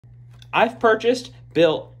I've purchased,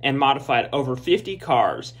 built, and modified over 50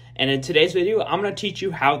 cars, and in today's video, I'm going to teach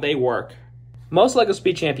you how they work. Most LEGO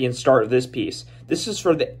Speed Champions start with this piece. This is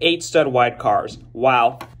for the 8 stud wide cars,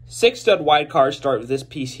 while 6 stud wide cars start with this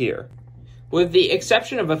piece here. With the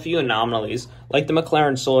exception of a few anomalies, like the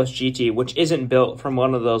McLaren Solus GT, which isn't built from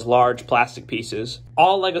one of those large plastic pieces,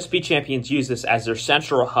 all LEGO Speed Champions use this as their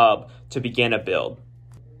central hub to begin a build.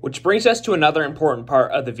 Which brings us to another important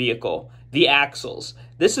part of the vehicle, the axles.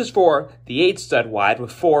 This is for the 8 stud wide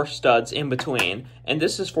with 4 studs in between, and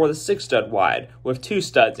this is for the 6 stud wide with 2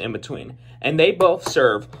 studs in between. And they both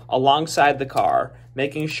serve alongside the car,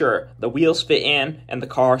 making sure the wheels fit in and the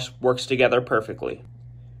car works together perfectly.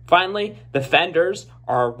 Finally, the fenders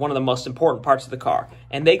are one of the most important parts of the car,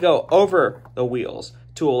 and they go over the wheels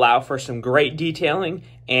to allow for some great detailing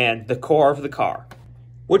and the core of the car,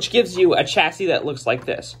 which gives you a chassis that looks like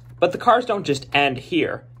this. But the cars don't just end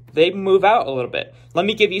here. They move out a little bit. Let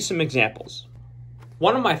me give you some examples.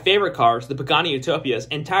 One of my favorite cars, the Pagani Utopia's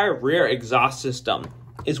entire rear exhaust system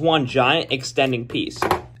is one giant extending piece.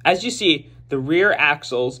 As you see, the rear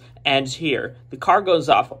axles ends here. The car goes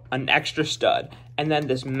off an extra stud, and then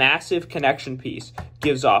this massive connection piece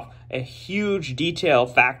gives off a huge detail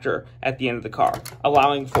factor at the end of the car,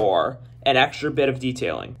 allowing for an extra bit of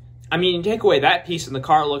detailing. I mean, you take away that piece and the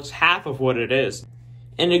car looks half of what it is.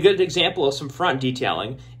 And a good example of some front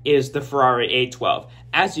detailing is the Ferrari A12.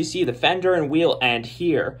 As you see, the fender and wheel end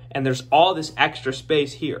here, and there's all this extra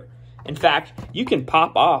space here. In fact, you can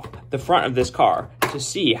pop off the front of this car to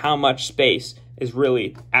see how much space is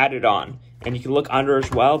really added on. And you can look under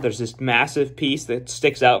as well. There's this massive piece that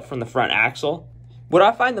sticks out from the front axle. What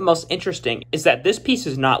I find the most interesting is that this piece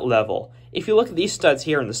is not level. If you look at these studs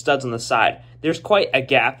here and the studs on the side, there's quite a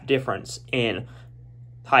gap difference in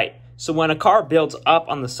height. So when a car builds up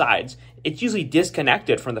on the sides, it's usually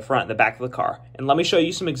disconnected from the front and the back of the car. And let me show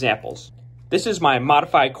you some examples. This is my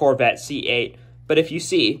modified Corvette C8, but if you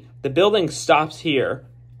see, the building stops here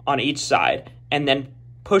on each side and then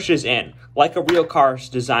pushes in like a real car's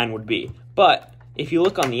design would be. But if you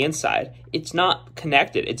look on the inside, it's not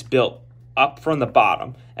connected. It's built up from the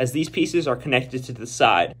bottom, as these pieces are connected to the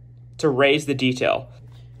side to raise the detail.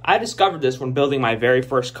 I discovered this when building my very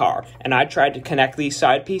first car, and I tried to connect these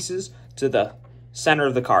side pieces to the center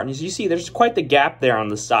of the car. And as you see, there's quite the gap there on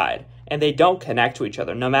the side, and they don't connect to each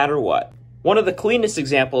other no matter what. One of the cleanest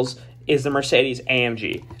examples is the Mercedes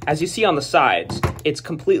AMG. As you see on the sides, it's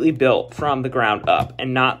completely built from the ground up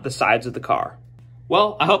and not the sides of the car.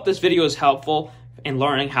 Well, I hope this video is helpful in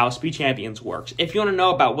learning how Speed Champions works. If you want to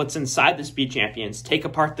know about what's inside the Speed Champions, take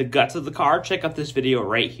apart the guts of the car, check out this video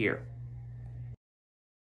right here.